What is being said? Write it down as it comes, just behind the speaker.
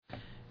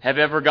have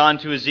ever gone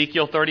to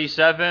Ezekiel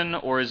 37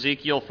 or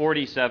Ezekiel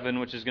 47,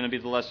 which is going to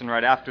be the lesson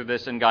right after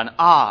this, and gone,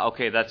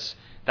 okay, that's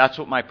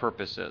what my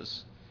purpose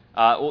is.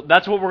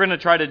 That's what we're going to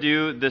try to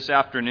do this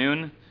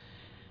afternoon.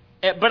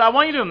 But I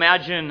want you to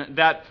imagine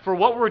that for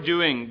what we're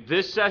doing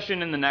this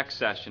session and the next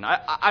session,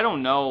 I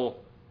don't know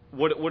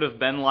what it would have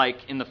been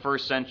like in the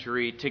first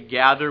century to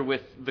gather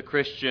with the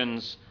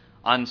Christians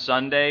on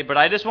Sunday, but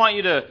I just want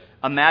you to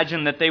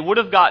imagine that they would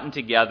have gotten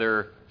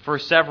together for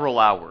several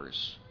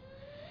hours.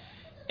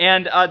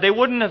 And they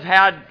wouldn't have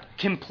had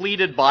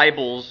completed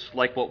Bibles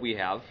like what we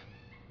have.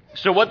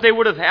 So what they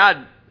would have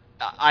had,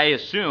 I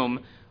assume,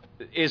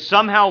 is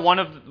somehow one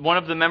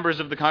of the members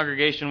of the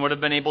congregation would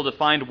have been able to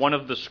find one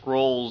of the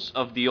scrolls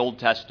of the Old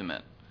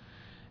Testament.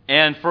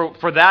 And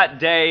for that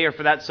day or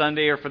for that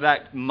Sunday or for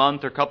that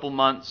month or couple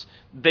months,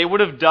 they would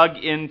have dug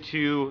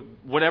into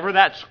whatever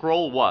that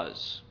scroll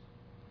was.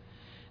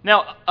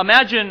 Now,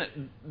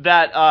 imagine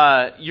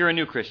that you're a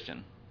new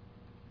Christian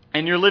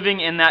and you're living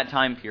in that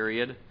time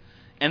period,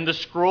 and the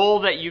scroll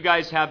that you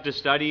guys have to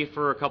study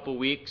for a couple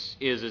weeks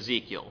is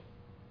Ezekiel.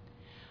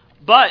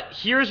 But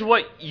here's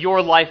what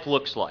your life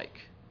looks like.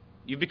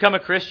 You become a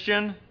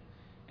Christian,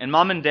 and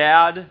mom and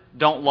dad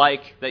don't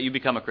like that you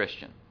become a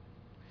Christian.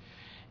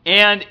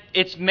 And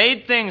it's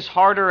made things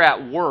harder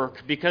at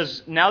work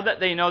because now that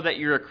they know that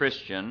you're a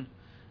Christian,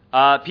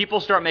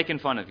 people start making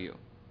fun of you.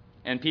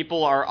 And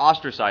people are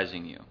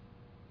ostracizing you.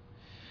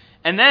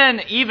 And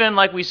then, even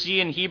like we see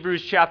in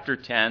Hebrews chapter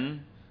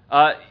 10,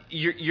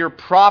 your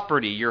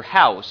property, your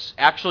house,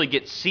 actually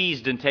gets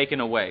seized and taken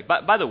away.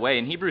 By the way,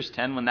 in Hebrews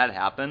 10, when that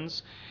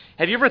happens,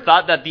 have you ever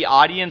thought that the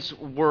audience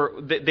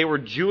they were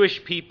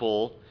Jewish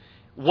people?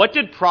 What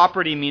did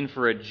property mean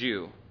for a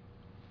Jew?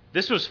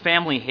 This was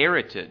family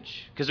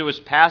heritage, because it was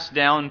passed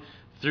down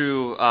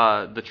through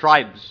the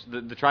tribes,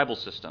 the tribal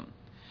system.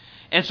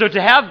 And so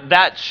to have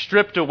that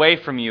stripped away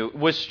from you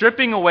was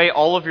stripping away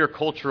all of your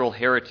cultural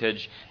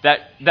heritage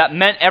that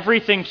meant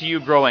everything to you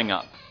growing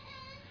up.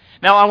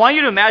 Now, I want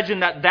you to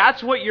imagine that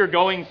that's what you're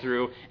going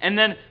through, and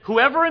then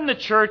whoever in the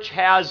church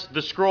has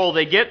the scroll,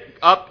 they get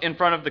up in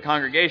front of the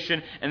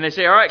congregation, and they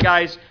say, all right,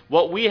 guys,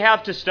 what we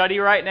have to study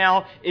right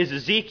now is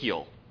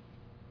Ezekiel.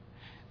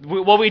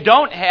 What we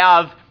don't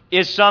have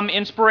is some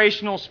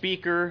inspirational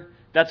speaker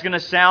that's going to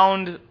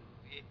sound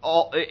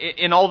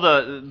in all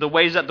the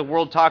ways that the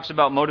world talks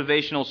about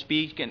motivational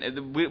speak,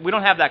 and we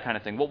don't have that kind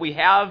of thing. What we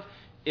have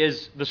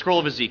is the scroll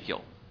of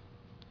Ezekiel.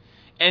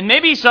 And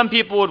maybe some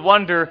people would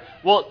wonder,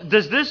 well,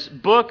 does this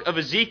book of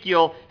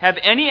Ezekiel have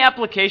any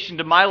application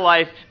to my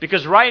life?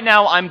 Because right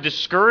now I'm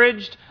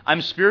discouraged,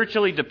 I'm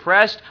spiritually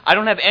depressed, I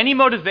don't have any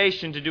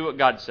motivation to do what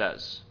God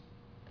says.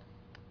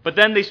 But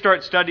then they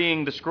start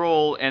studying the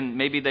scroll, and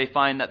maybe they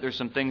find that there's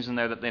some things in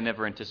there that they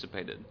never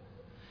anticipated.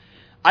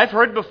 I've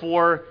heard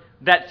before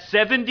that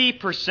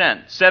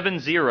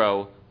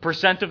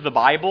 70% of the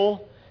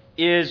Bible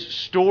is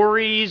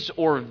stories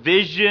or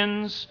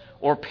visions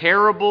or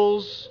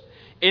parables.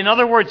 In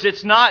other words,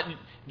 it's not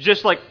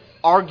just like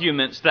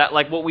arguments that,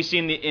 like what we see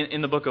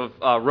in the book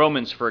of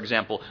Romans, for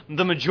example.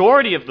 The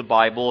majority of the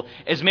Bible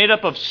is made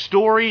up of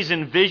stories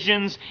and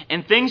visions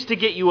and things to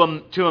get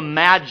you to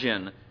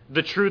imagine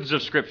the truths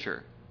of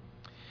Scripture.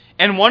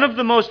 And one of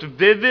the most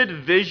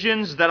vivid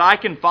visions that I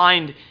can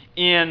find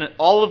in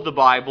all of the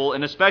Bible,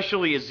 and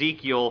especially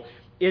Ezekiel,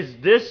 is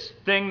this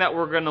thing that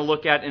we're going to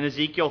look at in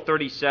Ezekiel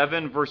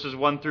 37, verses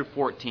 1 through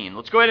 14.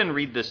 Let's go ahead and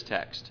read this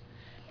text.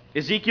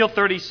 Ezekiel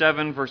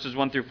 37, verses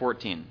 1 through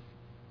 14.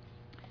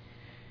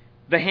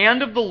 The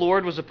hand of the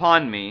Lord was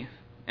upon me,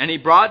 and he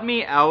brought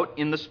me out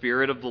in the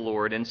spirit of the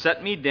Lord, and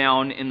set me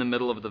down in the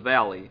middle of the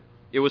valley.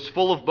 It was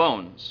full of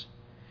bones.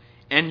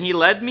 And he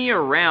led me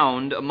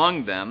around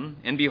among them,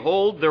 and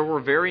behold, there were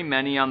very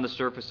many on the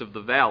surface of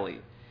the valley.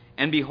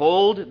 And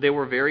behold, they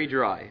were very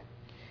dry.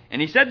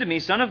 And he said to me,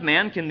 Son of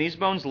man, can these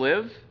bones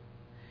live?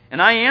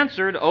 And I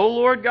answered, O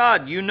Lord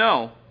God, you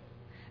know.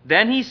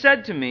 Then he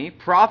said to me,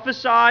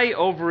 Prophesy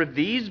over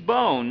these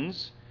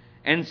bones,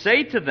 and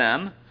say to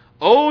them,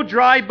 O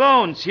dry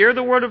bones, hear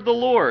the word of the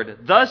Lord.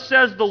 Thus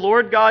says the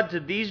Lord God to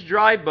these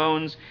dry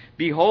bones,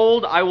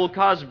 Behold, I will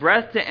cause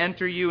breath to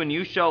enter you, and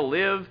you shall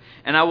live,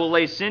 and I will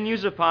lay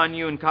sinews upon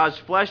you, and cause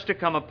flesh to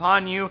come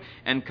upon you,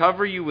 and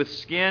cover you with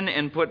skin,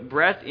 and put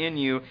breath in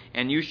you,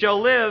 and you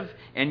shall live,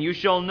 and you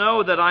shall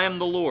know that I am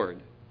the Lord.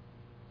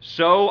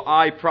 So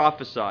I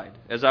prophesied,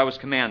 as I was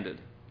commanded.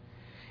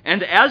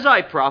 And as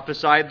I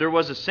prophesied, there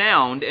was a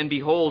sound, and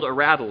behold, a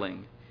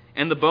rattling.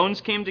 And the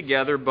bones came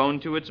together, bone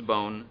to its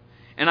bone.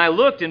 And I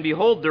looked, and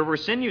behold, there were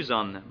sinews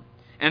on them,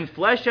 and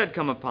flesh had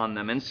come upon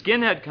them, and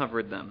skin had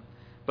covered them,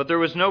 but there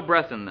was no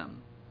breath in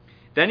them.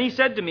 Then he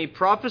said to me,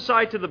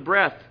 Prophesy to the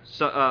breath,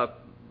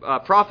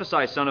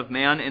 prophesy, Son of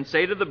man, and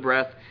say to the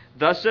breath,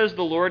 Thus says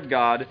the Lord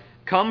God,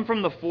 Come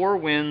from the four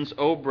winds,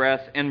 O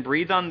breath, and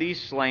breathe on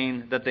these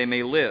slain, that they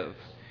may live.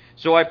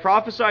 So I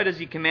prophesied as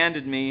he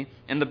commanded me,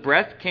 and the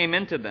breath came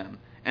into them,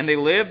 and they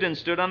lived and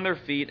stood on their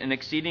feet, an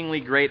exceedingly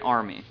great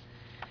army.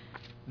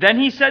 Then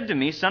he said to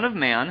me, Son of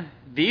man,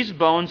 these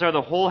bones are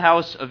the whole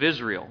house of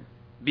Israel.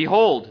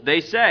 Behold, they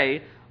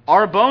say,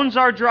 Our bones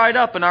are dried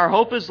up, and our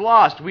hope is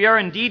lost. We are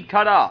indeed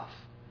cut off.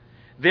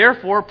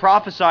 Therefore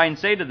prophesy and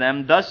say to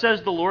them, Thus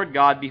says the Lord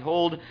God,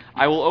 Behold,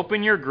 I will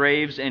open your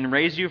graves and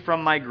raise you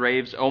from my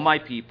graves, O my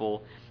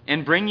people,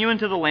 and bring you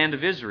into the land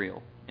of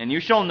Israel. And you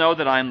shall know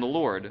that I am the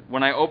Lord,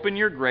 when I open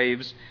your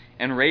graves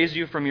and raise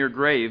you from your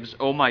graves,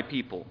 O my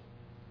people.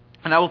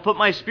 And I will put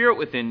my spirit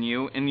within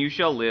you, and you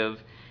shall live,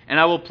 and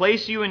I will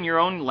place you in your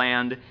own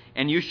land,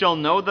 and you shall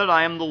know that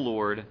I am the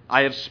Lord.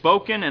 I have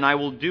spoken, and I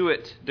will do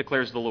it,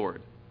 declares the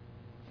Lord.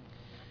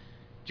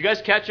 Did you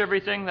guys catch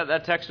everything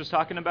that text was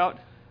talking about?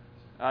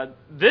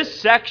 This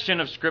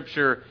section of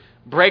Scripture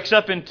breaks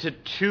up into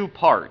two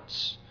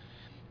parts.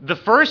 The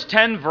first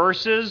 10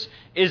 verses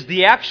is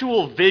the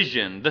actual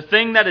vision, the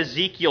thing that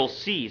Ezekiel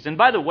sees. And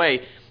by the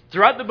way,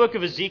 throughout the book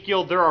of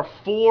Ezekiel, there are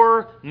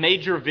 4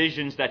 major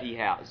visions that he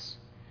has.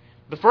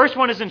 The first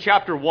one is in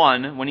chapter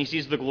 1, when he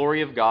sees the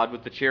glory of God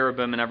with the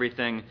cherubim and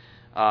everything.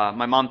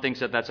 My mom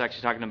thinks that that's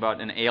actually talking about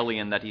an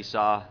alien that he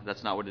saw.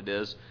 That's not what it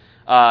is.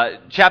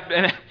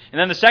 And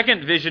then the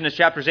second vision is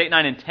chapters 8,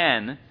 9, and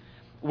 10,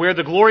 where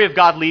the glory of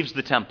God leaves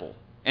the temple.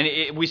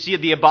 And we see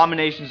the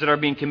abominations that are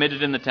being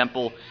committed in the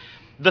temple.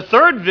 The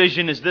third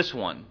vision is this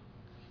one.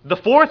 The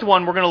fourth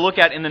one we're going to look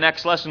at in the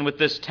next lesson with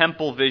this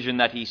temple vision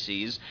that he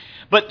sees.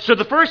 So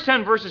the first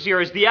 10 verses here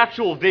is the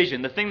actual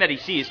vision, the thing that he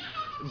sees.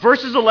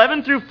 Verses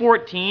 11 through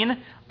 14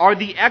 are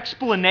the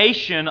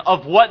explanation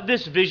of what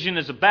this vision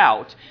is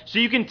about. So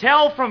you can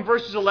tell from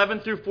verses 11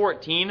 through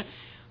 14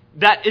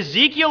 that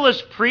Ezekiel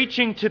is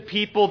preaching to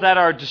people that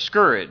are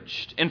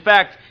discouraged. In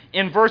fact,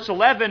 in verse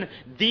 11,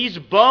 these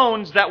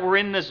bones that were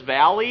in this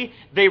valley,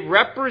 they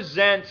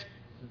represent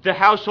the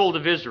household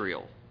of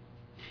Israel.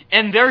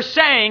 And they're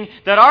saying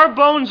that our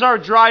bones are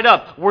dried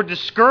up. We're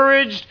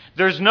discouraged.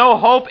 There's no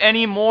hope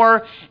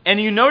anymore. And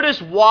you notice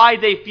why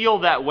they feel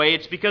that way.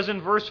 It's because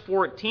in verse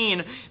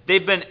 14,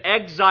 they've been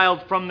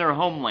exiled from their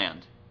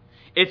homeland.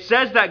 It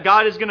says that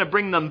God is going to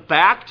bring them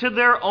back to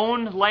their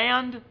own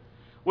land,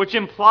 which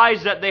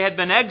implies that they had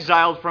been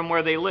exiled from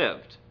where they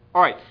lived.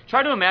 All right,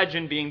 try to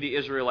imagine being the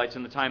Israelites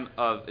in the time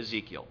of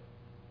Ezekiel.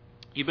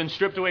 You've been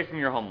stripped away from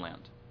your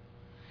homeland.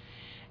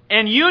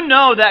 And you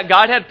know that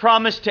God had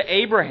promised to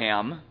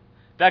Abraham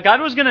that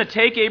God was going to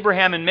take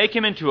Abraham and make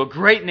him into a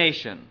great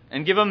nation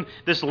and give him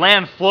this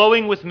land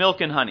flowing with milk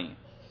and honey.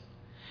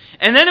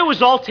 And then it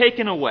was all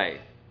taken away.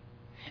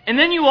 And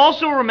then you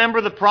also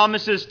remember the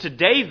promises to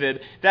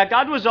David that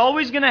God was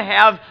always going to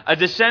have a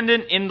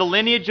descendant in the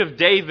lineage of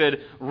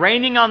David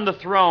reigning on the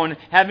throne,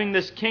 having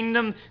this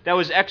kingdom that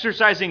was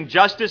exercising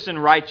justice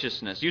and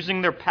righteousness,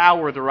 using their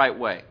power the right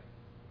way.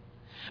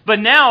 But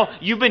now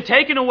you've been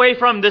taken away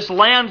from this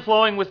land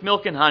flowing with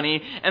milk and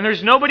honey, and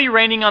there's nobody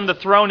reigning on the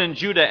throne in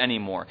Judah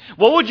anymore.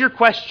 What would your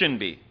question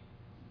be?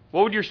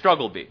 What would your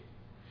struggle be?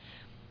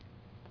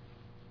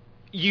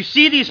 You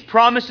see these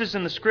promises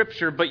in the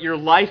Scripture, but your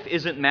life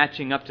isn't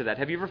matching up to that.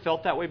 Have you ever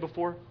felt that way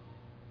before?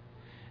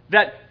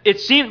 That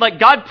it seems like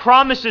God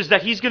promises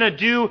that He's going to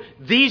do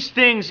these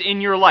things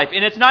in your life.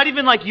 And it's not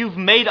even like you've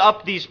made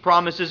up these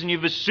promises and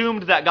you've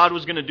assumed that God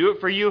was going to do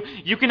it for you.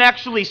 You can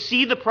actually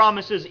see the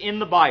promises in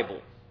the Bible.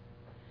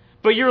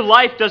 But your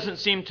life doesn't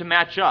seem to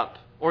match up,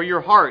 or your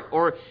heart,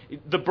 or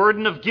the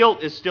burden of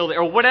guilt is still there,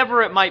 or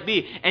whatever it might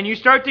be. And you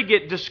start to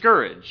get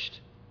discouraged.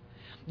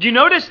 Do you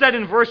notice that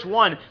in verse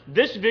 1,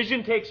 this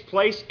vision takes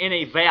place in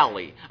a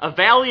valley? A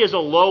valley is a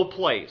low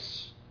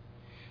place.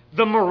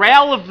 The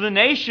morale of the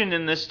nation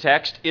in this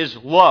text is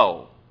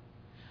low.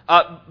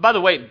 By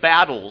the way,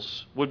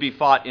 battles would be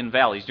fought in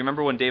valleys. Do you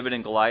remember when David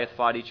and Goliath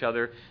fought each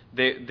other?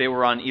 They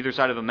were on either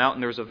side of a mountain.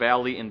 There was a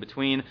valley in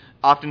between.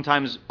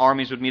 Oftentimes,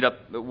 armies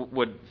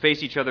would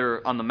face each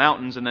other on the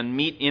mountains and then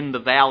meet in the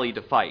valley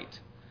to fight.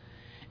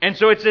 And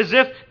so it's as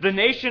if the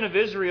nation of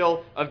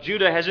Israel, of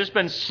Judah, has just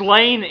been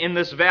slain in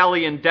this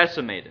valley and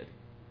decimated.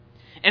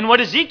 And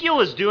what Ezekiel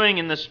is doing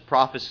in this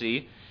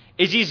prophecy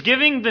is he's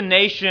giving the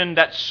nation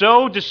that's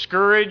so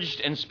discouraged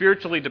and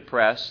spiritually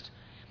depressed,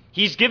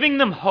 he's giving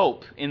them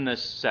hope in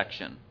this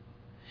section.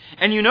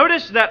 And you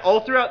notice that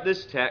all throughout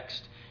this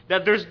text,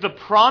 that there's the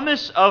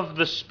promise of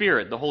the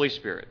Spirit, the Holy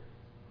Spirit.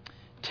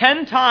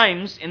 10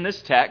 times in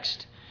this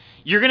text,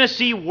 you're going to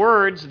see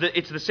words, that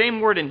it's the same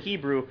word in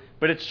Hebrew,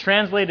 but it's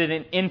translated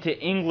into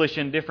English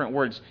in different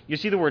words. You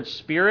see the word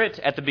spirit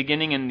at the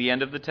beginning and the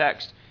end of the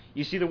text.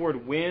 You see the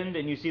word wind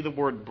and you see the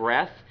word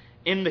breath.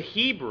 In the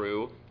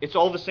Hebrew, it's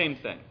all the same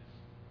thing.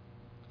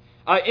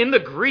 In the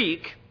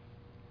Greek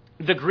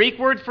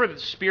word for the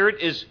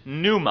spirit is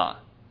pneuma,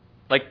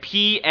 like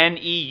P-N-E-U-M-A.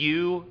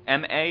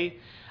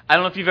 I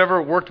don't know if you've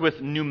ever worked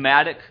with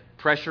pneumatic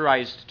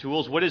pressurized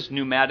tools. What is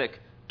pneumatic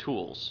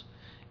tools?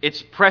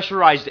 It's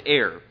pressurized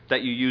air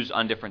that you use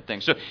on different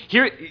things. So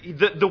here,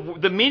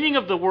 the meaning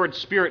of the word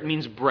spirit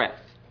means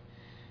breath.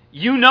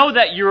 You know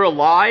that you're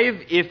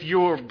alive if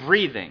you're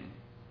breathing.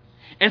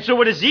 And so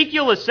what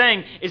Ezekiel is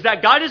saying is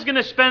that God is going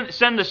to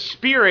send the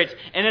Spirit,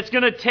 and it's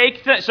going to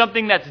take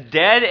something that's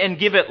dead and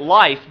give it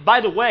life.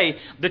 By the way,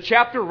 the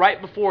chapter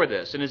right before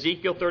this, in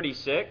Ezekiel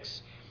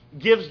 36,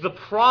 gives the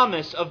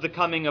promise of the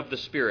coming of the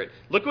Spirit.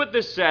 Look what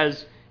this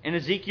says in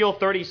Ezekiel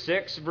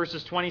 36,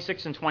 verses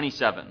 26 and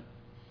 27.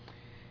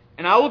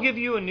 And I will give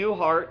you a new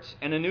heart,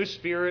 and a new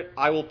spirit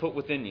I will put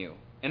within you.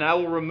 And I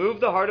will remove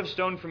the heart of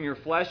stone from your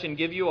flesh and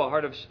give you a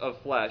heart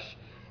of flesh.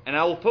 And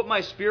I will put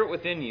my spirit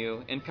within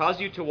you and cause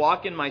you to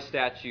walk in my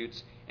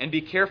statutes and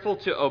be careful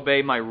to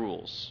obey my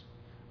rules.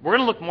 We're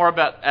going to look more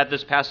at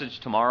this passage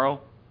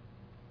tomorrow.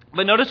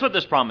 But notice what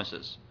this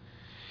promises.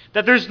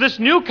 That there's this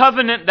new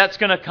covenant that's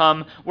going to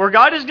come where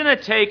God is going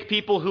to take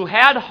people who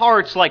had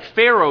hearts like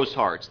Pharaoh's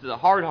hearts, the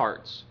hard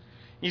hearts.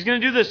 He's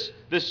going to do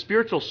this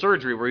spiritual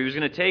surgery where he was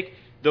going to take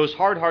those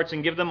hard hearts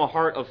and give them a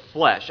heart of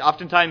flesh.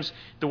 Oftentimes,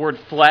 the word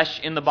flesh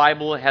in the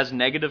Bible has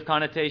negative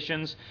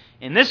connotations.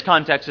 In this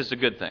context, it's a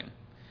good thing.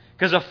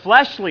 Because a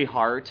fleshly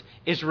heart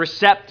is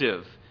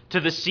receptive to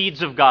the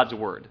seeds of God's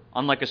word,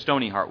 unlike a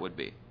stony heart would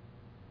be.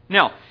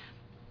 Now,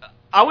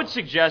 I would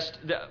suggest,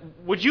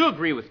 would you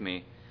agree with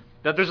me,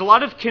 that there's a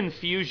lot of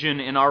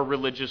confusion in our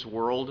religious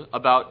world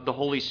about the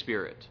Holy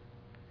Spirit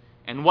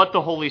and what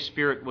the Holy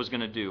Spirit was going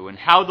to do and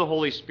how the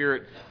Holy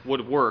Spirit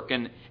would work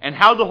and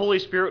how the Holy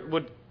Spirit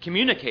would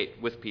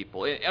communicate with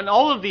people. And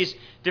all of these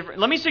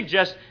different... Let me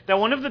suggest that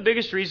one of the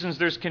biggest reasons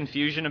there's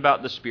confusion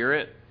about the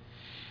Spirit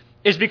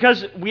is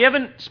because we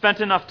haven't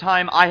spent enough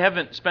time, I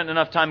haven't spent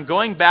enough time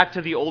going back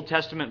to the Old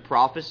Testament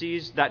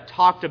prophecies that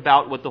talked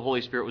about what the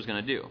Holy Spirit was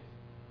going to do.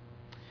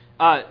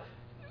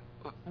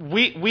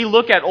 We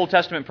look at Old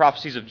Testament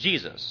prophecies of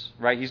Jesus,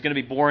 right? He's going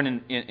to be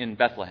born in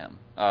Bethlehem.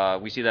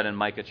 We see that in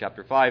Micah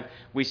chapter 5.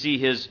 We see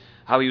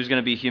how he was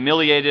going to be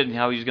humiliated and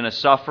how he was going to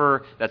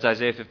suffer. That's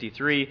Isaiah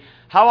 53.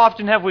 How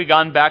often have we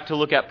gone back to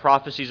look at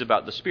prophecies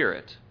about the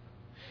Spirit?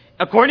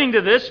 According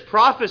to this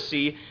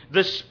prophecy,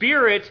 the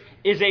Spirit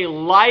is a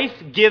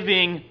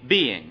life-giving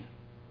being.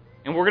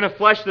 And we're going to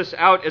flesh this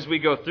out as we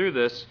go through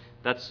this.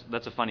 That's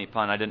a funny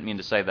pun. I didn't mean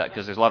to say that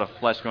because there's a lot of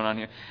flesh going on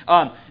here.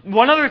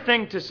 One other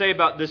thing to say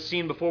about this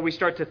scene before we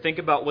start to think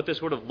about what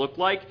this would have looked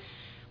like.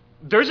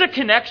 There's a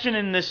connection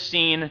in this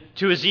scene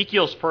to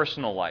Ezekiel's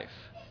personal life.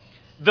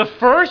 The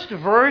first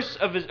verse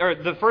of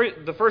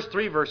the first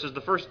three verses,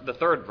 the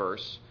third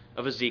verse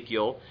of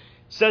Ezekiel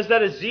says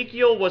that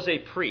Ezekiel was a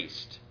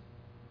priest.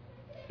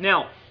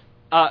 Now,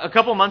 a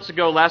couple months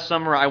ago, last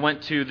summer, I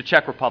went to the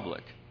Czech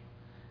Republic,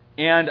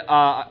 and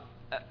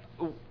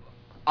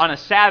on a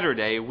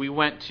Saturday, we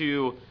went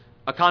to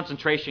a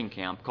concentration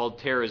camp called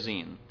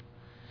Terezín.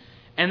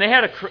 And they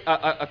had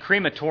a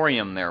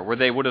crematorium there where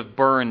they would have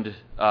burned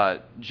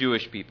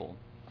Jewish people.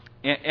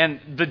 And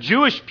the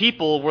Jewish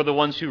people were the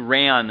ones who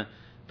ran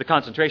the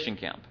concentration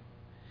camp.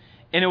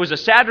 And it was a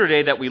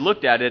Saturday that we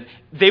looked at it.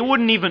 They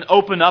wouldn't even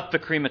open up the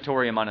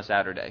crematorium on a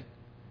Saturday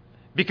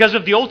because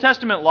of the Old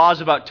Testament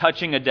laws about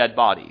touching a dead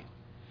body.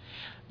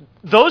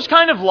 Those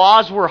kind of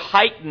laws were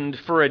heightened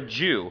for a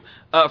Jew,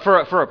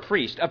 for a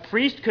priest. A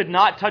priest could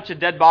not touch a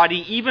dead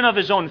body, even of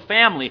his own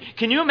family.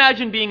 Can you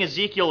imagine being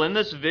Ezekiel in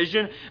this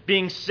vision,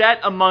 being set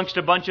amongst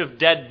a bunch of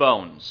dead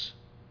bones?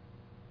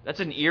 That's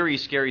an eerie,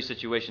 scary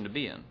situation to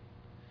be in.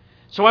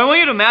 So I want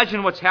you to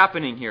imagine what's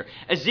happening here.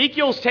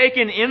 Ezekiel's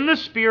taken in the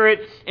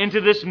Spirit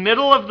into this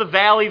middle of the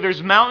valley.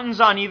 There's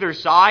mountains on either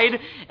side.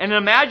 And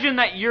imagine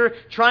that you're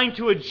trying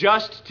to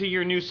adjust to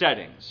your new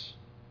settings.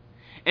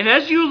 And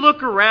as you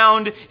look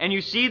around and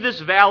you see this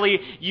valley,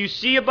 you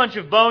see a bunch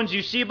of bones,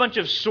 you see a bunch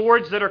of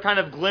swords that are kind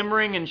of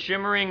glimmering and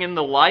shimmering in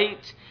the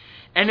light.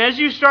 And as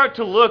you start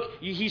to look,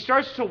 he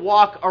starts to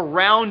walk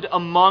around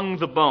among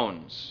the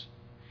bones.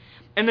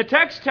 And the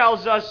text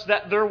tells us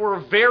that there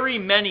were very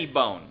many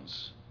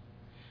bones.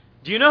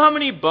 Do you know how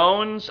many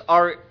bones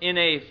are in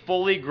a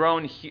fully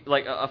grown,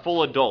 like a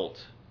full adult?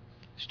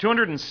 It's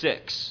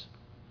 206.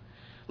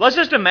 Let's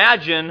just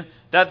imagine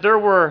that there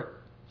were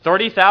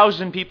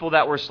 30,000 people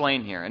that were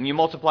slain here. And you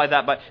multiply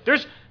that by...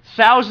 There's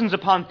thousands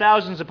upon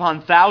thousands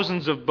upon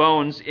thousands of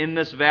bones in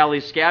this valley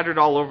scattered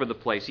all over the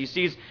place. He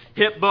sees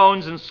hip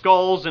bones and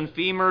skulls and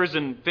femurs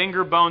and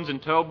finger bones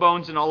and toe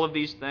bones and all of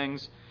these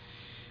things.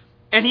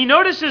 And he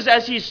notices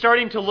as he's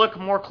starting to look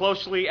more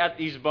closely at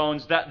these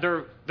bones that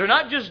they're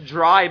not just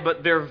dry,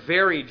 but they're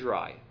very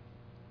dry.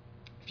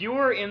 If you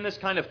were in this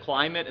kind of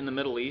climate in the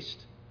Middle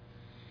East,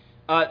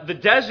 the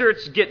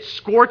deserts get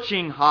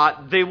scorching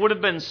hot. They would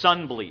have been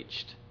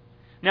sun-bleached.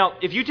 Now,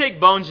 if you take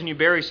bones and you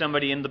bury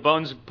somebody and the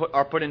bones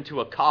are put into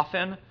a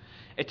coffin,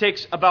 it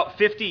takes about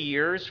 50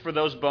 years for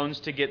those bones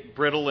to get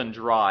brittle and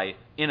dry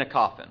in a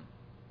coffin.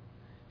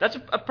 That's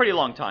a pretty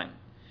long time.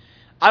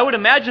 I would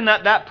imagine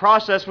that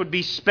process would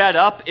be sped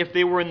up if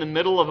they were in the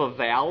middle of a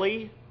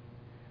valley,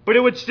 but it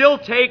would still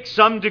take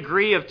some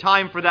degree of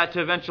time for that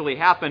to eventually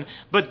happen.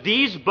 But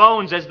these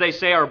bones, as they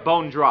say, are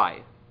bone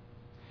dry.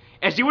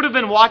 As he would have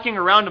been walking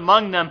around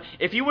among them,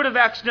 if he would have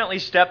accidentally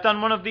stepped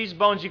on one of these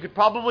bones, you could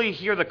probably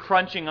hear the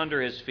crunching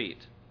under his feet.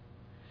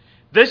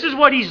 This is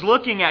what he's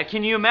looking at.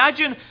 Can you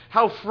imagine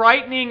how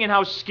frightening and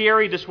how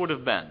scary this would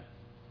have been?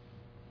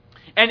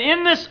 And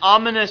in this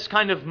ominous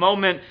kind of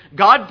moment,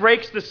 God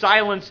breaks the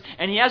silence,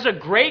 and he has a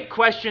great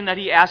question that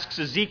he asks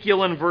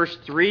Ezekiel in verse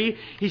 3.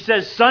 He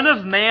says, "Son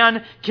of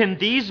man, can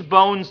these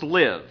bones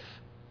live?"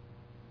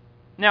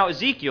 Now,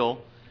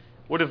 Ezekiel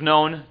would have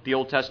known the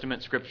Old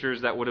Testament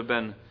scriptures that would have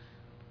been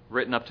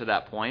written up to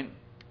that point.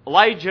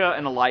 Elijah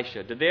and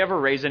Elisha, did they ever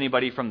raise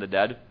anybody from the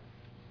dead?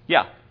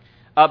 Yeah.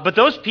 But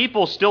those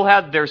people still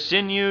had their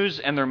sinews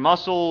and their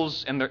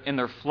muscles and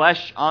their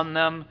flesh on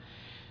them.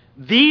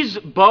 These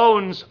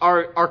bones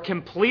are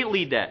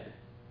completely dead.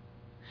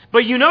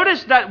 But you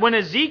notice that when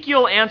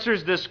Ezekiel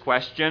answers this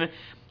question,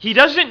 he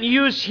doesn't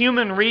use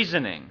human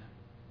reasoning.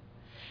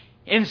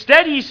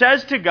 Instead, he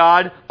says to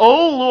God,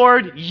 "O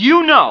Lord,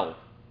 you know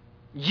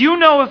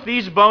if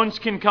these bones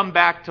can come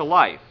back to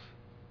life."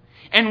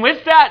 And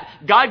with that,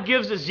 God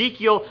gives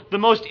Ezekiel the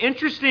most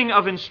interesting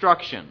of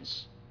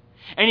instructions.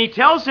 And he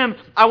tells him,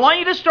 I want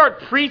you to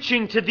start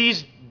preaching to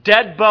these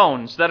dead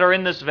bones that are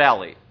in this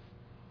valley.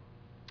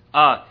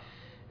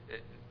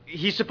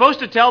 He's supposed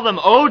to tell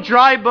them, "O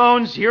dry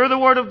bones, hear the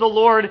word of the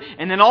Lord,"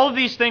 and then all of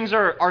these things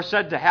are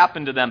said to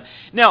happen to them.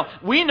 Now,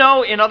 we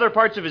know in other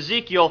parts of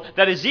Ezekiel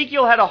that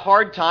Ezekiel had a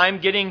hard time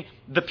getting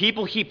the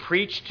people he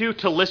preached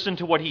to listen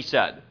to what he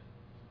said.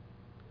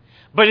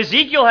 But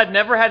Ezekiel had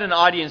never had an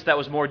audience that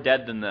was more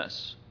dead than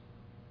this.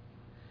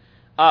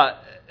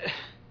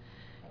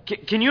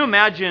 Can you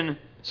imagine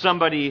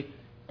somebody,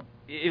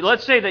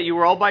 let's say that you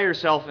were all by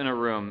yourself in a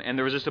room and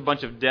there was just a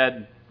bunch of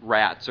dead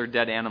rats or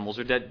dead animals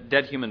or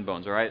dead human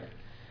bones, all right?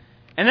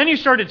 And then you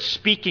started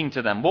speaking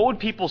to them. What would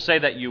people say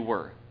that you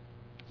were?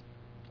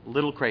 A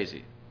little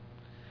crazy.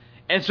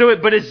 And so,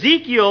 but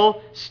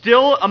Ezekiel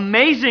still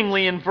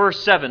amazingly in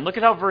verse 7, look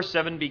at how verse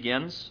 7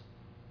 begins.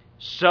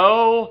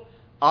 "So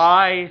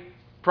I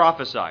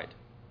prophesied."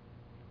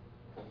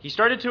 He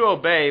started to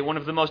obey one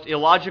of the most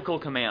illogical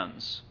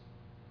commands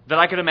that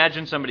I could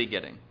imagine somebody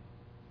getting.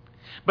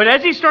 But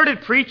as he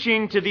started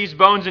preaching to these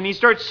bones and he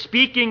starts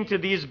speaking to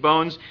these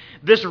bones,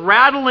 this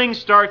rattling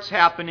starts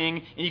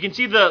happening, and you can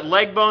see the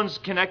leg bones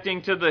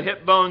connecting to the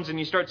hip bones, and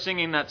you start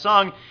singing that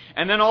song,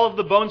 and then all of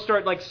the bones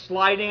start like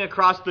sliding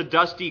across the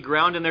dusty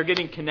ground, and they're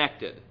getting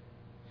connected.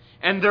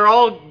 And they're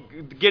all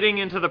getting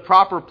into the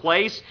proper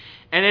place.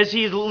 And as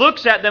he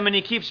looks at them and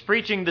he keeps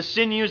preaching, the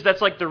sinews,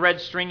 that's like the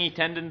red stringy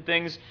tendon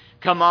things,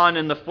 come on,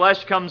 and the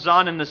flesh comes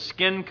on, and the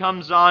skin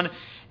comes on.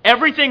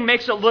 Everything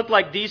makes it look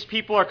like these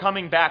people are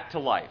coming back to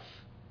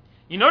life.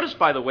 You notice,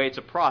 by the way, it's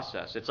a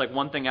process. It's like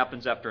one thing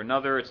happens after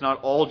another. It's not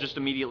all just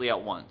immediately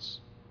at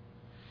once.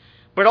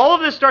 But all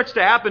of this starts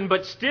to happen,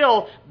 but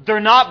still, they're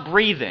not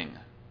breathing.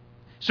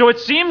 So it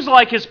seems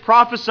like his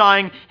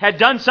prophesying had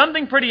done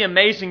something pretty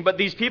amazing, but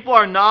these people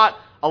are not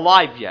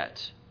alive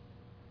yet.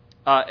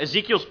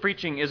 Ezekiel's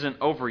preaching isn't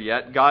over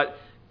yet. God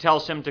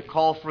tells him to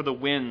call for the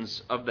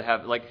winds of the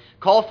heaven, like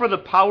call for the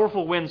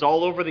powerful winds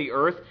all over the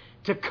earth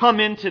to come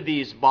into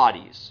these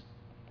bodies.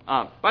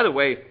 By the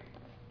way,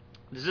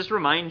 does this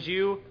remind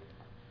you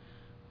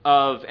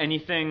of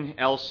anything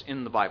else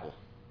in the Bible?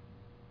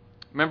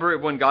 Remember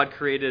when God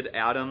created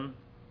Adam,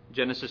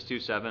 Genesis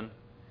 2:7?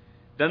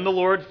 "Then the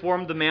Lord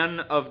formed the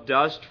man of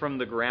dust from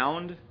the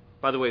ground."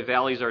 By the way,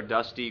 valleys are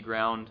dusty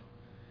ground.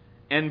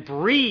 "And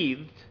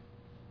breathed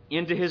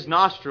into his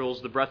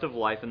nostrils the breath of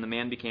life, and the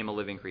man became a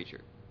living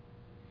creature."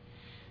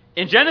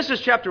 In Genesis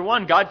chapter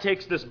 1, God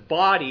takes this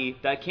body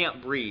that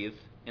can't breathe,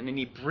 and then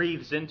he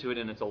breathes into it,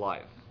 and it's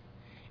alive.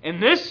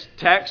 In this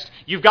text,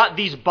 you've got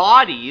these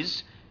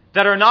bodies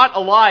that are not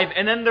alive,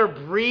 and then they're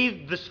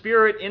breathed the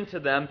Spirit into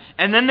them,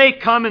 and then they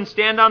come and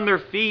stand on their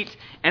feet,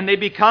 and they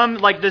become,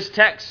 like this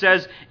text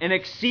says, an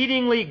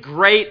exceedingly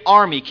great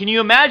army. Can you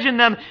imagine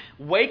them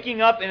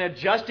waking up and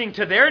adjusting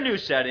to their new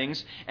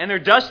settings, and they're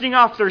dusting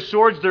off their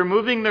swords, they're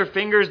moving their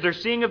fingers, they're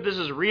seeing if this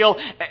is real,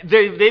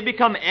 they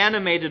become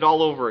animated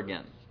all over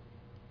again.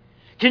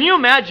 Can you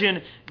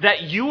imagine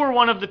that you were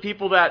one of the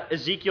people that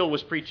Ezekiel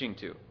was preaching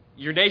to?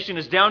 Your nation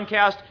is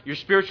downcast, you're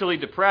spiritually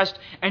depressed,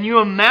 and you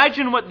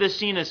imagine what this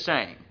scene is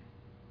saying.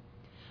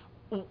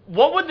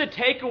 What would the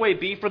takeaway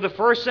be for the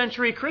first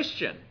century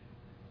Christian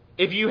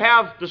if you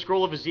have the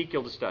scroll of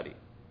Ezekiel to study?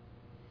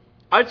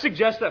 I'd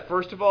suggest that,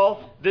 first of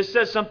all, this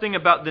says something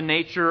about the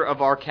nature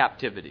of our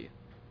captivity.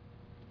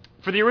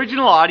 For the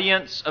original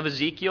audience of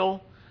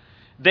Ezekiel,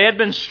 they had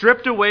been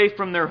stripped away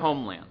from their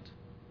homeland.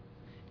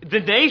 The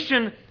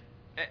nation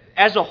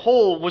as a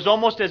whole was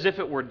almost as if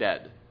it were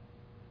dead.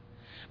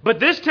 But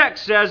this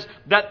text says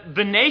that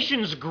the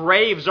nation's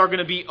graves are going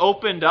to be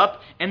opened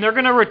up and they're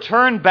going to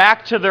return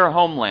back to their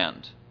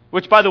homeland.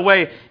 Which, by the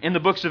way, in the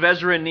books of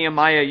Ezra and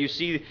Nehemiah, you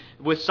see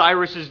with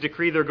Cyrus's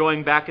decree, they're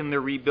going back and they're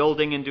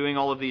rebuilding and doing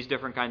all of these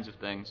different kinds of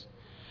things.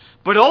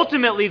 But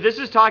ultimately, this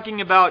is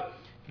talking about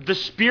the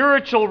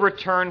spiritual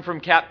return from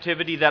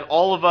captivity that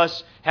all of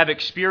us have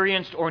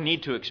experienced or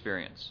need to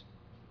experience.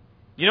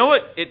 You know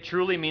what it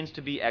truly means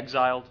to be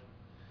exiled?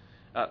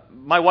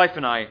 My wife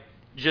and I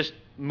just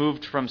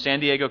moved from San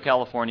Diego,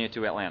 California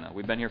to Atlanta.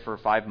 We've been here for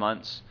 5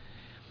 months.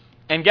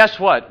 And guess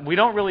what? We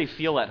don't really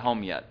feel at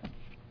home yet.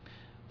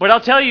 But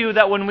I'll tell you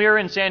that when we were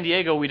in San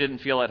Diego, we didn't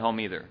feel at home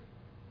either.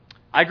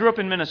 I grew up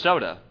in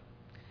Minnesota,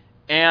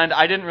 and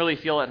I didn't really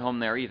feel at home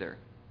there either.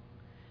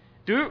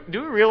 Do we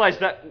realize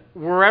that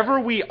wherever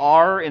we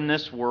are in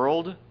this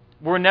world,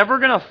 we're never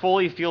going to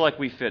fully feel like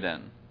we fit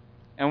in.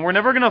 And we're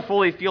never going to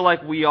fully feel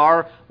like we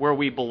are where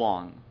we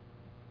belong.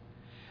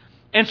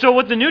 And so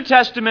what the New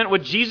Testament,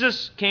 what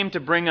Jesus came to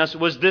bring us,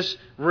 was this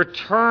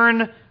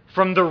return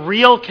from the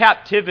real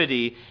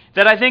captivity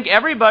that I think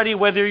everybody,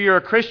 whether you're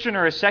a Christian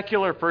or a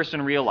secular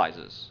person,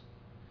 realizes.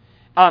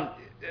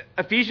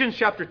 Ephesians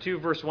chapter 2,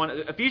 verse 1,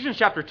 Ephesians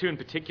chapter 2 in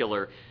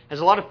particular,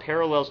 has a lot of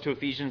parallels to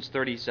Ephesians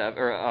 37,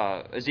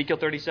 or Ezekiel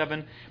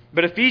 37.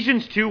 But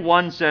Ephesians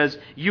 2:1 says,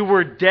 "You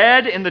were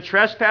dead in the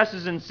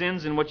trespasses and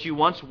sins in which you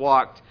once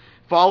walked,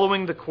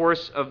 following the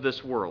course of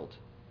this world."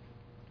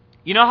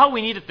 You know how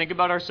we need to think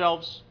about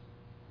ourselves?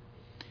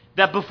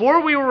 That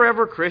before we were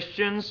ever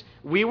Christians,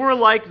 we were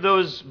like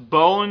those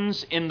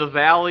bones in the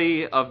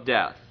valley of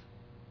death.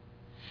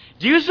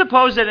 Do you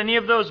suppose that any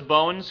of those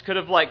bones could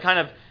have kind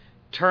of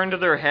turned to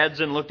their heads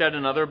and looked at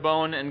another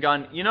bone and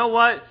gone, "You know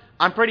what?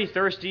 I'm pretty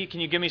thirsty. Can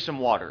you give me some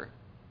water?"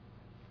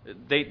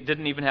 They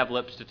didn't even have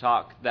lips to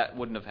talk. That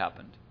wouldn't have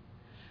happened.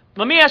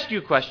 Let me ask you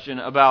a question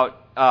about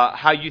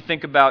how you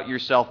think about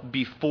yourself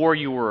before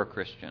you were a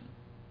Christian.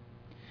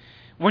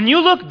 When you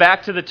look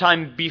back to the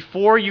time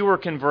before you were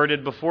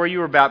converted, before you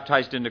were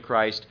baptized into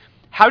Christ,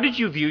 how did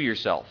you view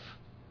yourself?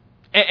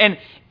 And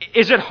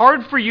is it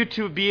hard for you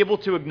to be able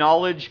to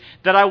acknowledge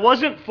that I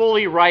wasn't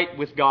fully right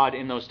with God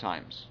in those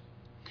times?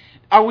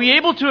 Are we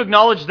able to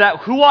acknowledge that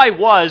who I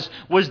was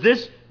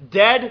this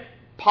dead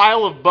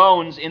pile of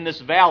bones in this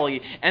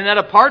valley, and that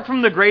apart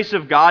from the grace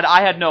of God,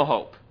 I had no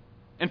hope?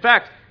 In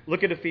fact,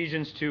 look at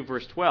Ephesians 2,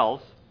 verse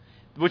 12,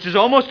 which is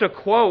almost a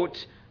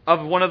quote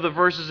of one of the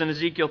verses in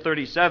Ezekiel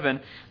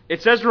 37.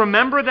 It says,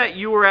 "Remember that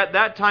you were at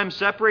that time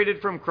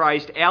separated from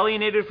Christ,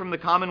 alienated from the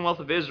commonwealth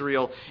of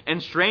Israel,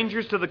 and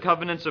strangers to the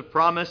covenants of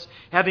promise,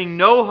 having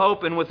no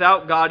hope and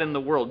without God in the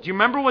world." Do you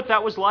remember what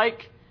that was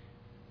like?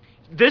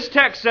 This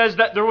text says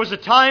that there was a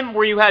time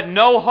where you had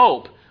no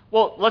hope.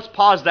 Well, let's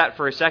pause that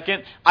for a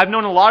second. I've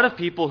known a lot of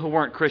people who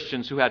weren't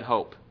Christians who had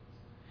hope.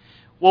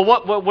 Well,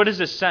 what is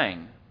this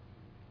saying?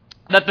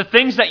 That the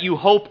things that you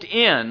hoped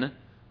in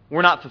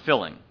were not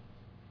fulfilling.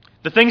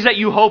 The things that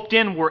you hoped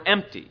in were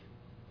empty.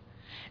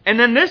 And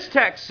then this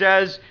text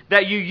says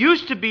that you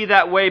used to be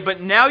that way,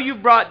 but now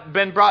you've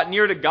been brought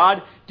near to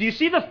God. Do you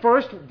see the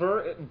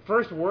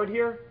first word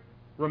here?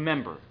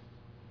 Remember.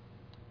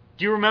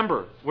 Do you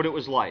remember what it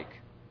was like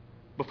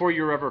before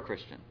you were ever a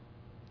Christian?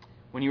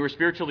 When you were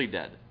spiritually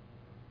dead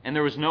and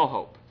there was no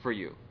hope for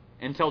you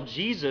until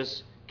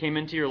Jesus came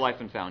into your life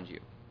and found you.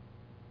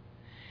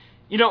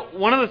 You know,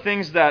 one of the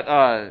things that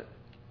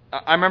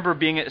I remember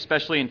being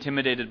especially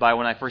intimidated by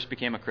when I first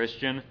became a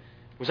Christian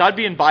was I'd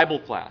be in Bible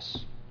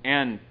class,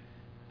 and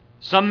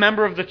some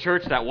member of the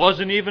church that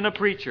wasn't even a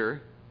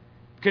preacher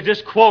could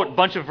just quote a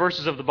bunch of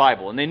verses of the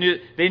Bible, and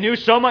they knew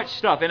so much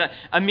stuff. And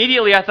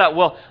immediately I thought,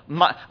 well,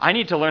 I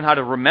need to learn how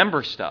to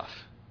remember stuff,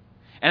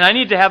 and I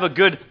need to have a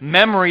good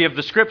memory of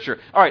the Scripture.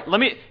 All right,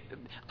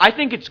 I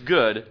think it's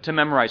good to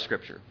memorize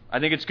Scripture. I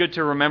think it's good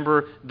to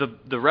remember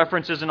the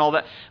references and all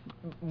that.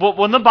 But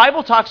when the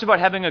Bible talks about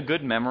having a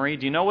good memory,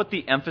 do you know what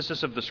the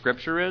emphasis of the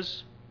Scripture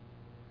is?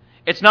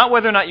 It's not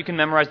whether or not you can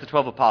memorize the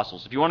 12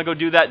 apostles. If you want to go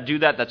do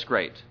that, that's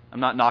great. I'm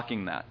not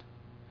knocking that.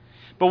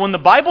 But when the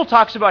Bible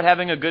talks about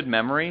having a good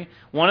memory,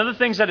 one of the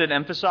things that it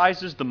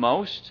emphasizes the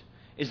most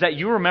is that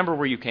you remember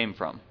where you came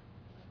from.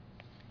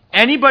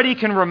 Anybody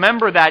can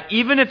remember that,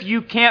 even if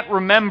you can't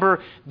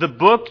remember the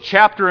book,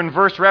 chapter, and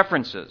verse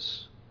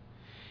references.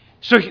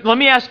 So let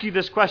me ask you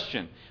this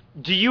question.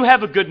 Do you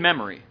have a good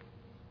memory?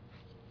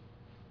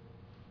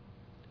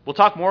 We'll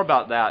talk more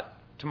about that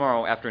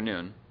tomorrow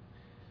afternoon.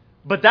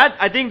 But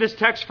I think this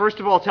text, first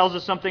of all, tells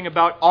us something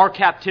about our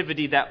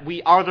captivity that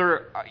we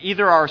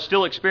either are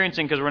still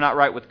experiencing because we're not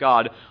right with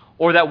God,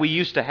 or that we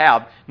used to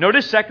have.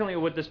 Notice, secondly,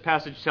 what this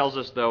passage tells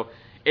us, though.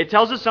 It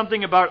tells us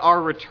something about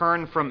our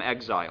return from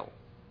exile.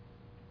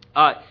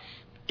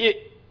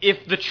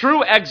 If the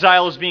true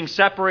exile is being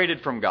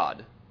separated from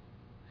God,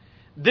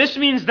 this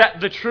means that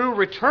the true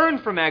return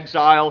from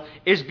exile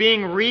is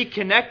being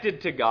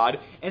reconnected to God.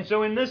 And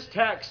so in this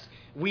text,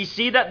 we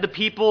see that the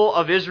people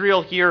of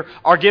Israel here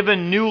are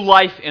given new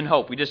life and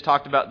hope. We just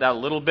talked about that a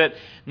little bit.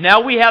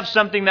 Now we have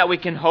something that we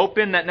can hope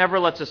in that never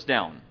lets us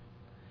down.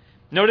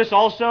 Notice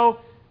also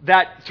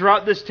that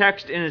throughout this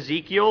text in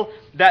Ezekiel,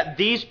 that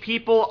these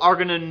people are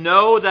going to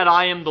know that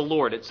I am the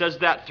Lord. It says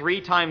that 3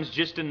 times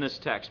just in this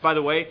text. By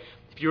the way,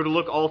 if you were to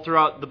look all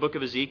throughout the book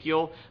of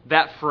Ezekiel,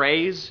 that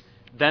phrase,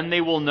 "Then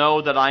they will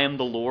know that I am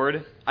the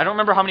Lord," I don't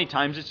remember how many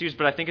times it's used,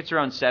 but I think it's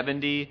around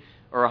 70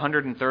 or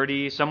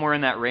 130, somewhere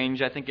in that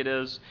range, I think it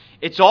is.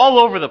 It's all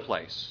over the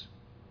place.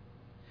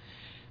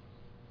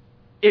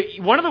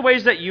 One of the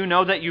ways that you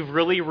know that you've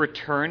really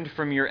returned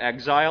from your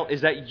exile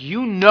is that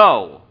you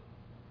know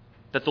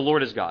that the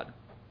Lord is God.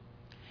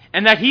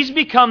 And that He's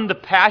become the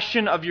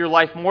passion of your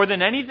life more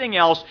than anything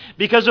else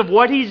because of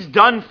what He's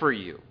done for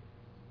you.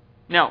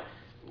 Now,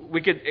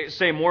 we could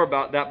say more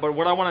about that, but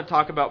what I want to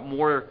talk about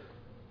more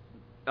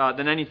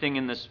than anything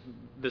in this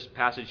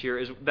passage here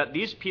is that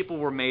these people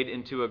were made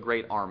into a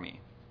great army.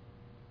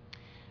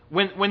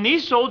 When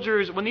these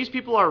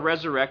people are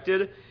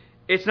resurrected,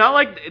 it's not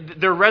like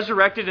they're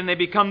resurrected and they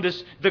become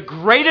the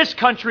greatest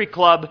country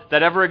club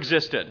that ever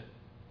existed.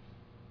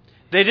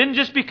 They didn't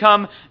just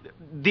become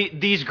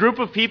these group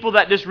of people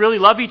that just really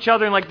love each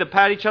other and like to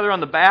pat each other on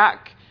the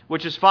back,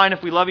 which is fine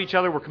if we love each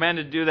other. We're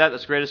commanded to do that.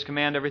 That's the greatest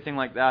command, everything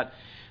like that.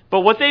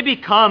 But what they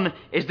become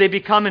is they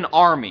become an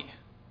army.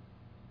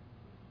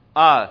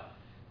 All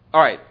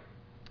right.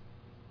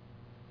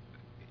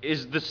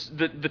 Is this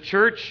the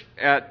church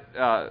at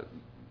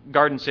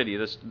Garden City?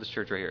 This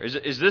church right here.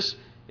 Is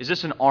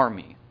this an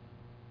army?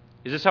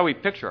 Is this how we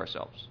picture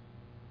ourselves?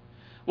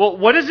 Well,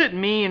 what does it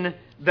mean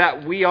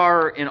that we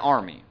are an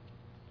army?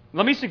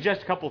 Let me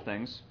suggest a couple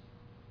things.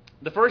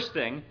 The first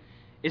thing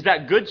is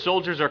that good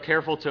soldiers are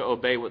careful to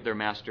obey what their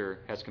master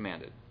has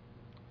commanded.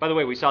 By the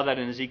way, we saw that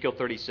in Ezekiel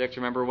 36.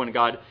 Remember when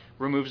God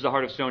removes the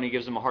heart of stone, He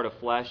gives them a heart of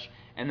flesh,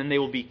 and then they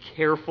will be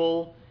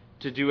careful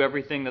to do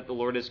everything that the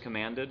Lord has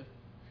commanded.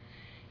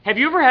 Have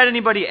you ever had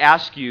anybody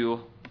ask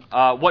you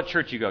what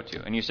church you go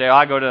to? And you say,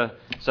 I go to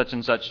such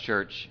and such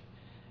church.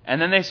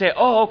 And then they say,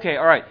 oh, okay,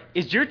 all right.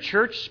 Is your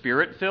church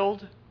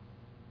Spirit-filled?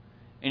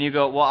 And you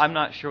go, well, I'm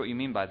not sure what you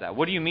mean by that.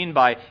 What do you mean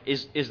by,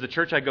 is the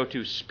church I go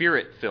to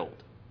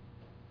Spirit-filled?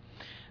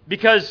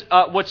 Because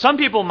what some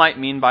people might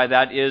mean by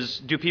that is,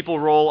 do people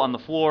roll on the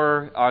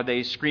floor? Are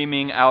they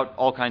screaming out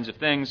all kinds of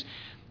things?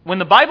 When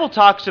the Bible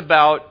talks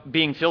about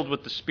being filled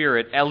with the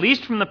Spirit, at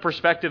least from the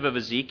perspective of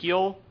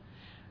Ezekiel,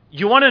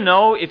 you want to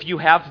know if you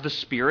have the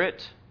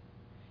Spirit?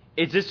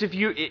 It's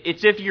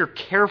if you're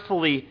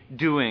carefully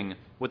doing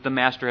what the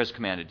Master has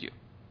commanded you.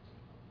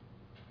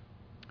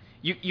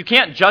 You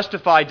can't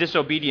justify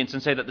disobedience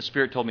and say that the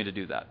Spirit told me to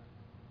do that.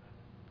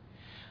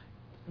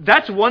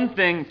 That's one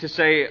thing to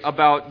say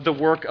about the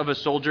work of a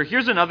soldier.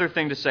 Here's another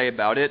thing to say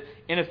about it.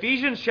 In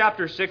Ephesians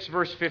chapter 6,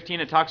 verse 15,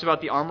 it talks about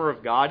the armor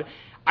of God.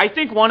 I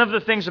think one of the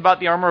things about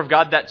the armor of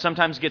God that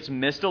sometimes gets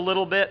missed a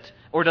little bit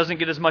or doesn't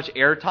get as much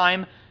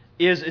airtime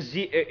is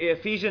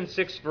Ephesians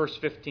 6, verse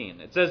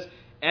 15. It says,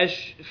 as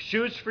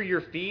shoes for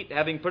your feet,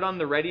 having put on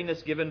the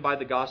readiness given by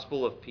the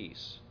gospel of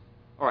peace.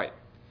 All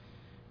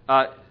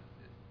right.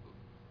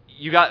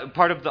 You got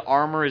part of the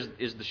armor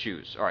is the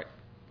shoes. All right.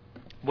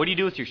 What do you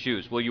do with your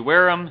shoes? Well, you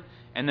wear them,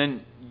 and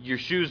then your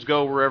shoes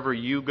go wherever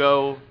you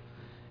go.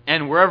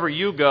 And wherever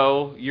you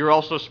go, you're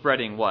also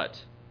spreading what?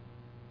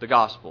 The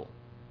gospel.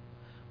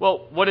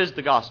 Well, what is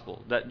the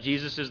gospel? That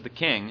Jesus is the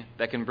king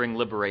that can bring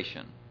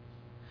liberation.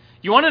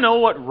 You want to know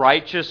what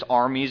righteous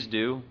armies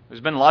do? There's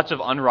been lots of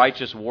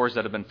unrighteous wars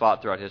that have been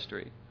fought throughout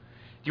history. Do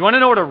you want to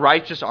know what a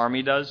righteous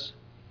army does?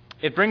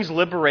 It brings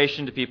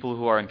liberation to people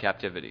who are in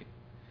captivity.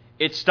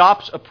 It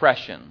stops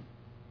oppression.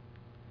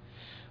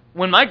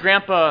 When my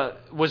grandpa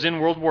was in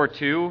World War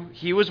II,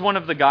 he was one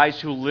of the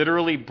guys who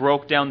literally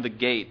broke down the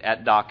gate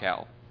at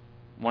Dachau,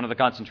 one of the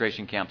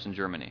concentration camps in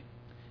Germany.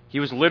 He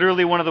was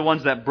literally one of the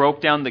ones that broke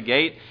down the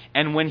gate,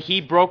 and when he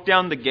broke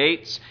down the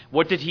gates,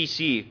 what did he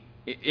see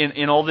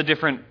in all the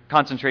different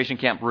concentration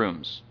camp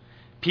rooms?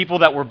 People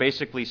that were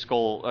basically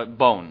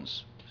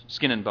bones,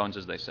 skin and bones,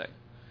 as they say.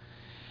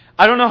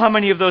 I don't know how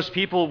many of those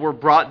people were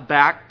brought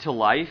back to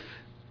life,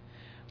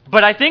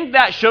 but I think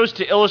that shows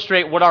to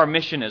illustrate what our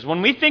mission is.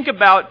 When you think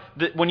about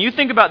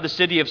the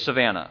city of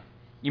Savannah,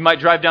 you might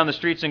drive down the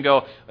streets and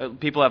go,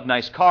 people have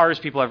nice cars,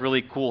 people have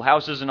really cool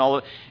houses and all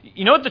of.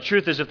 You know what the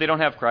truth is if they don't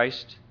have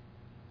Christ?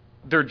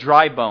 They're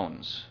dry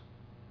bones.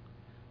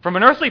 From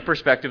an earthly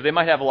perspective, they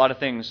might have a lot of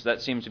things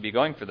that seem to be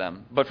going for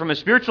them. But from a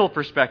spiritual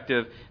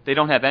perspective, they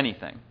don't have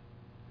anything.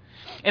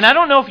 And I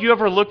don't know if you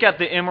ever look at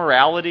the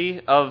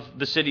immorality of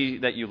the city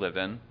that you live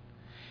in.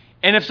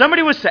 And if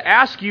somebody was to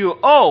ask you,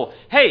 oh,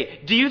 hey,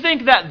 do you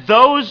think that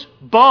those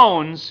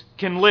bones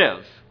can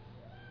live?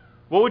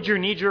 What would your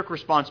knee-jerk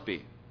response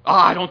be?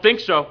 I don't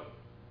think so.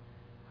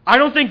 I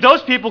don't think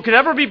those people could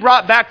ever be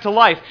brought back to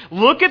life.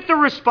 Look at the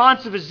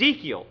response of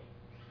Ezekiel.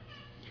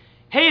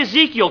 Hey,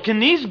 Ezekiel, can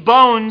these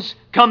bones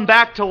come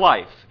back to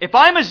life? If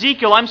I'm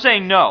Ezekiel, I'm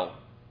saying no.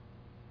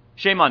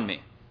 Shame on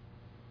me.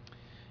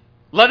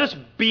 Let us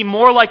be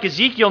more like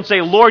Ezekiel and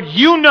say, Lord,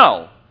 you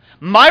know.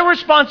 My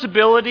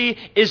responsibility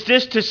is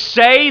just to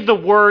say the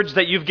words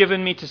that you've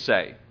given me to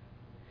say.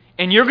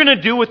 And you're going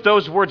to do with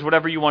those words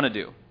whatever you want to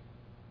do.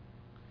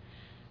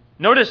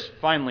 Notice,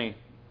 finally,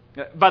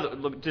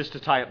 just to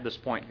tie up this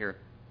point here.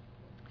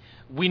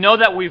 We know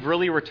that we've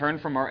really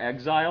returned from our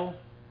exile.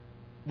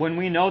 When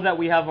we know that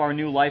we have our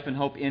new life and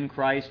hope in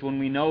Christ, when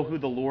we know who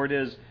the Lord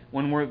is,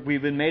 when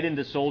we've been made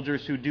into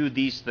soldiers who do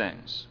these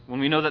things, when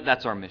we know that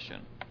that's our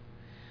mission.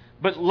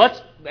 But let's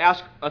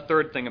ask a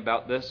third thing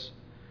about this.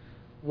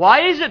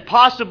 Why is it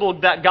possible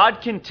that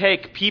God can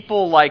take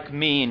people like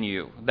me and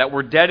you, that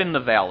were dead in the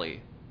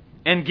valley,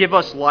 and give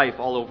us life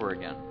all over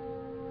again?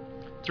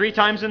 3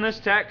 times in this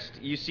text,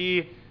 you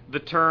see the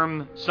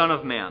term Son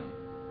of Man.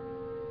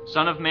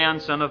 Son of Man,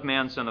 Son of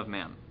Man, Son of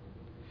Man.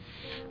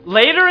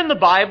 Later in the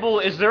Bible,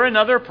 is there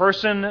another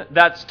person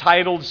that's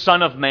titled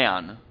Son of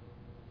Man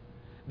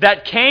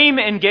that came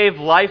and gave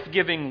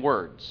life-giving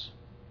words?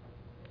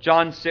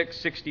 John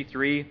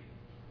 6:63.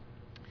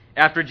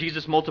 After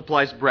Jesus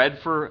multiplies bread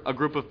for a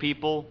group of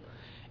people,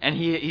 and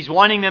he's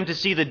wanting them to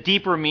see the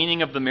deeper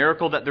meaning of the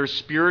miracle, that they're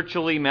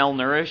spiritually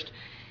malnourished,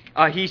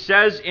 He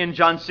says in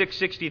John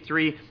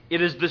 6:63,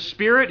 "It is the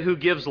Spirit who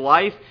gives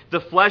life. The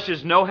flesh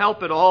is no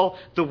help at all.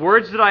 The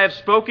words that I have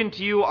spoken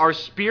to you are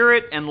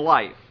spirit and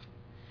life."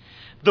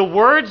 The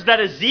words that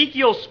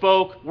Ezekiel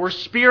spoke were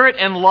spirit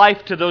and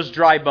life to those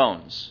dry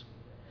bones.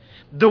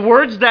 The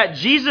words that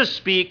Jesus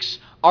speaks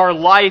are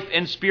life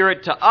and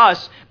spirit to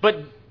us.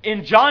 But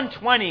in John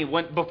 20,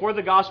 before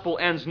the gospel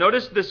ends,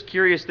 notice this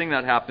curious thing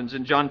that happens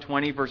in John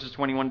 20, verses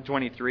 21 to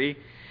 23.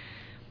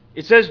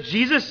 It says,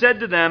 "Jesus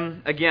said to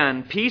them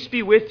again, 'Peace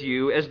be with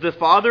you. As the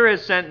Father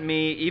has sent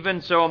me,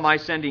 even so am I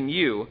sending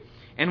you.'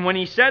 And when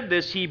he said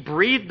this, he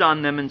breathed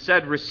on them and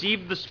said,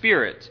 'Receive the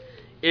Spirit.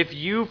 If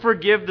you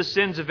forgive the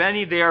sins of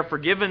any, they are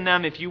forgiven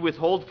them. If you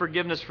withhold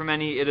forgiveness from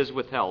any, it is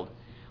withheld.'"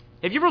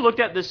 Have you ever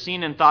looked at this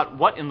scene and thought,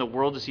 what in the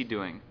world is he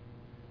doing?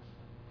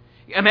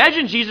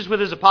 Imagine Jesus with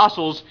his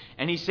apostles,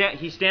 and he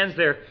stands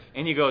there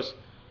and he goes,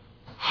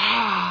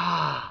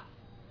 "Ah."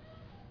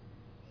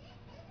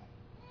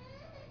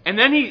 And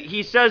then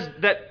he says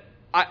that,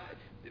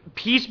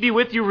 "Peace be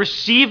with you,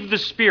 receive the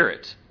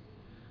Spirit."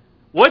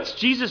 What's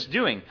Jesus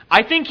doing?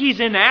 I think he's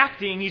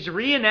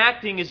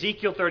reenacting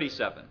Ezekiel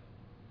 37.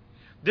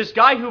 This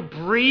guy who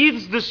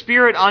breathes the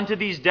Spirit onto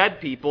these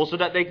dead people so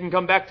that they can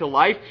come back to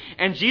life.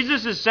 And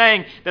Jesus is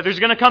saying that there's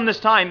going to come this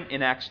time,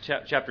 in Acts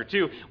chapter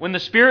 2, when the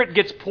Spirit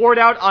gets poured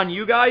out on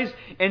you guys,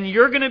 and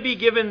you're going to be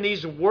given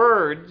these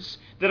words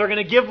that are going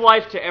to give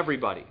life to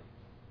everybody.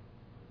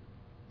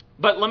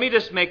 But let me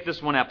just make this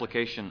one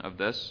application of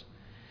this.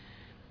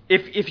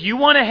 If you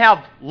want to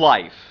have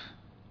life,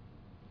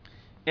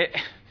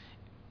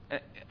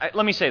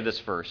 let me say this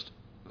first.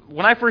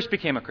 When I first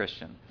became a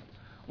Christian,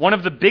 one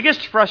of the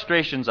biggest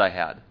frustrations I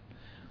had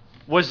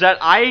was that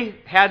I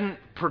hadn't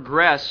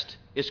progressed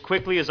as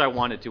quickly as I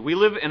wanted to. We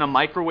live in a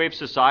microwave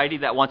society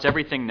that wants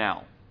everything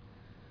now,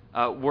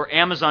 where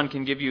Amazon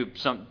can give you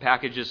some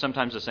packages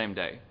sometimes the same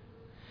day.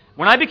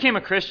 When I became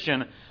a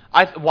Christian,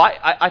 I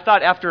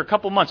thought after a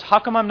couple months, how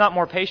come I'm not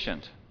more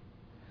patient?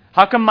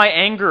 How come my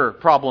anger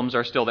problems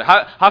are still there?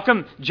 How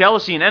come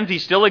jealousy and envy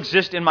still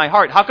exist in my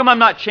heart? How come I'm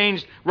not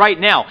changed right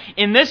now?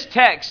 In this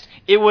text,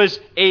 it was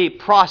a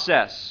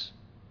process.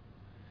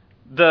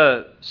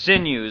 The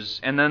sinews,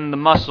 and then the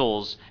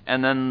muscles,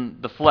 and then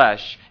the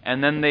flesh,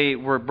 and then they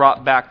were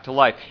brought back to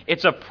life.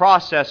 It's a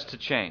process to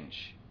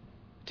change.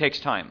 It takes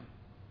time.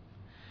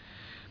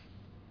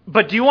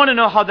 But do you want to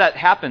know how that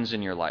happens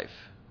in your life?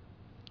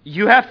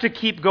 You have to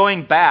keep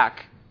going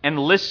back and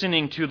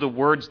listening to the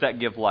words that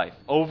give life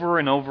over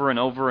and over and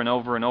over and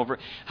over and over.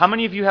 How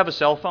many of you have a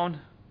cell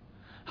phone?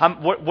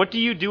 What do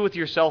you do with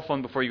your cell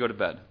phone before you go to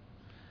bed?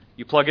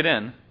 You plug it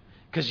in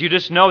because you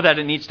just know that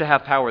it needs to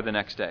have power the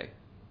next day.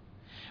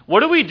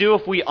 What do we do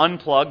if we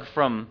unplug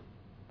from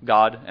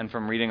God and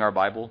from reading our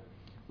Bible?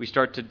 We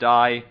start to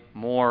die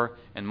more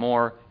and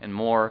more and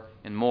more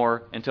and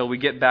more until we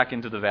get back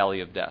into the valley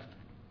of death.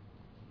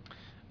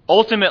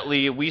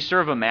 Ultimately, we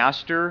serve a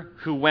master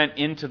who went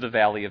into the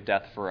valley of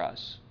death for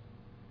us.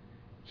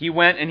 He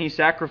went and he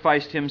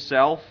sacrificed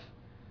himself,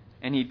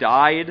 and he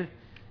died,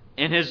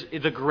 and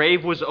the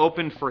grave was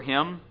opened for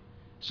him,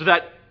 so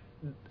that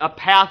a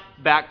path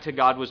back to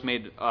God was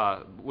made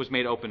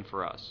open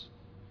for us.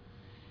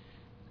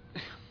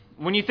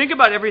 When you think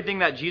about everything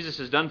that Jesus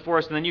has done for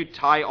us, and then you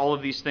tie all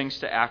of these things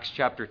to Acts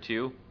chapter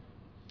 2,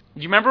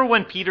 do you remember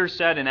when Peter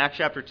said in Acts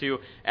chapter 2,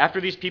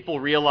 after these people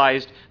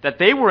realized that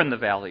they were in the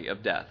valley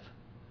of death,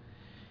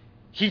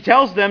 he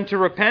tells them to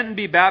repent and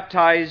be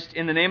baptized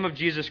in the name of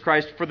Jesus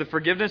Christ for the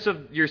forgiveness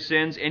of your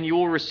sins, and you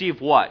will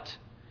receive what?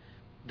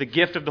 The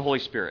gift of the Holy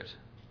Spirit.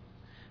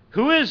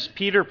 Who is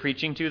Peter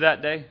preaching to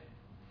that day?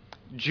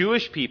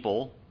 Jewish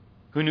people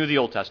who knew the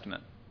Old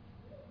Testament.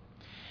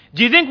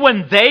 Do you think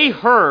when they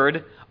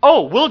heard,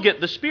 "Oh, we'll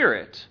get the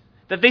Spirit,"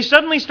 that they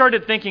suddenly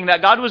started thinking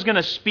that God was going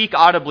to speak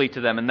audibly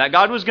to them and that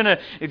God was going to,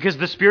 because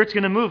the Spirit's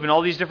going to move and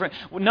all these different...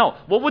 No.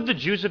 What would the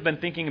Jews have been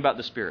thinking about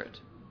the Spirit?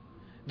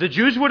 The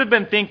Jews would have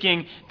been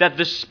thinking that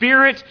the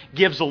Spirit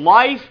gives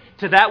life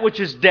to that which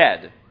is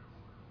dead.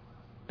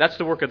 That's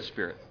the work of the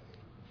Spirit.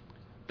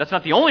 That's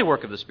not the only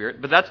work of the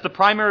Spirit, but that's the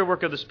primary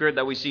work of the Spirit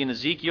that we see in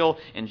Ezekiel,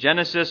 in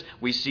Genesis.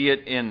 We see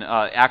it in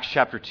Acts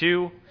chapter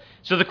 2.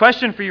 So the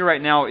question for you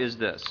right now is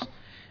this.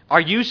 Are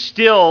you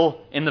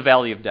still in the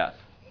valley of death?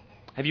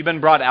 Have you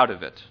been brought out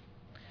of it?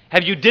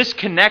 Have you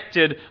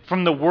disconnected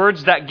from the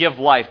words that give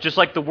life, just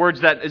like the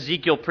words that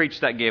Ezekiel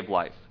preached that gave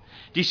life?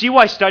 Do you see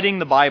why studying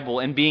the Bible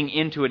and being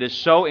into it is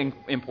so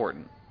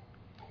important?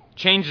 It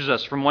changes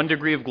us from one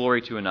degree of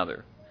glory to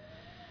another.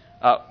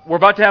 We're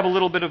about to have a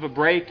little bit of a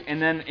break,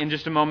 and then in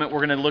just a moment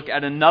we're going to look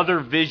at another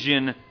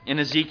vision in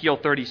Ezekiel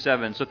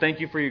 37. So thank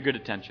you for your good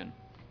attention.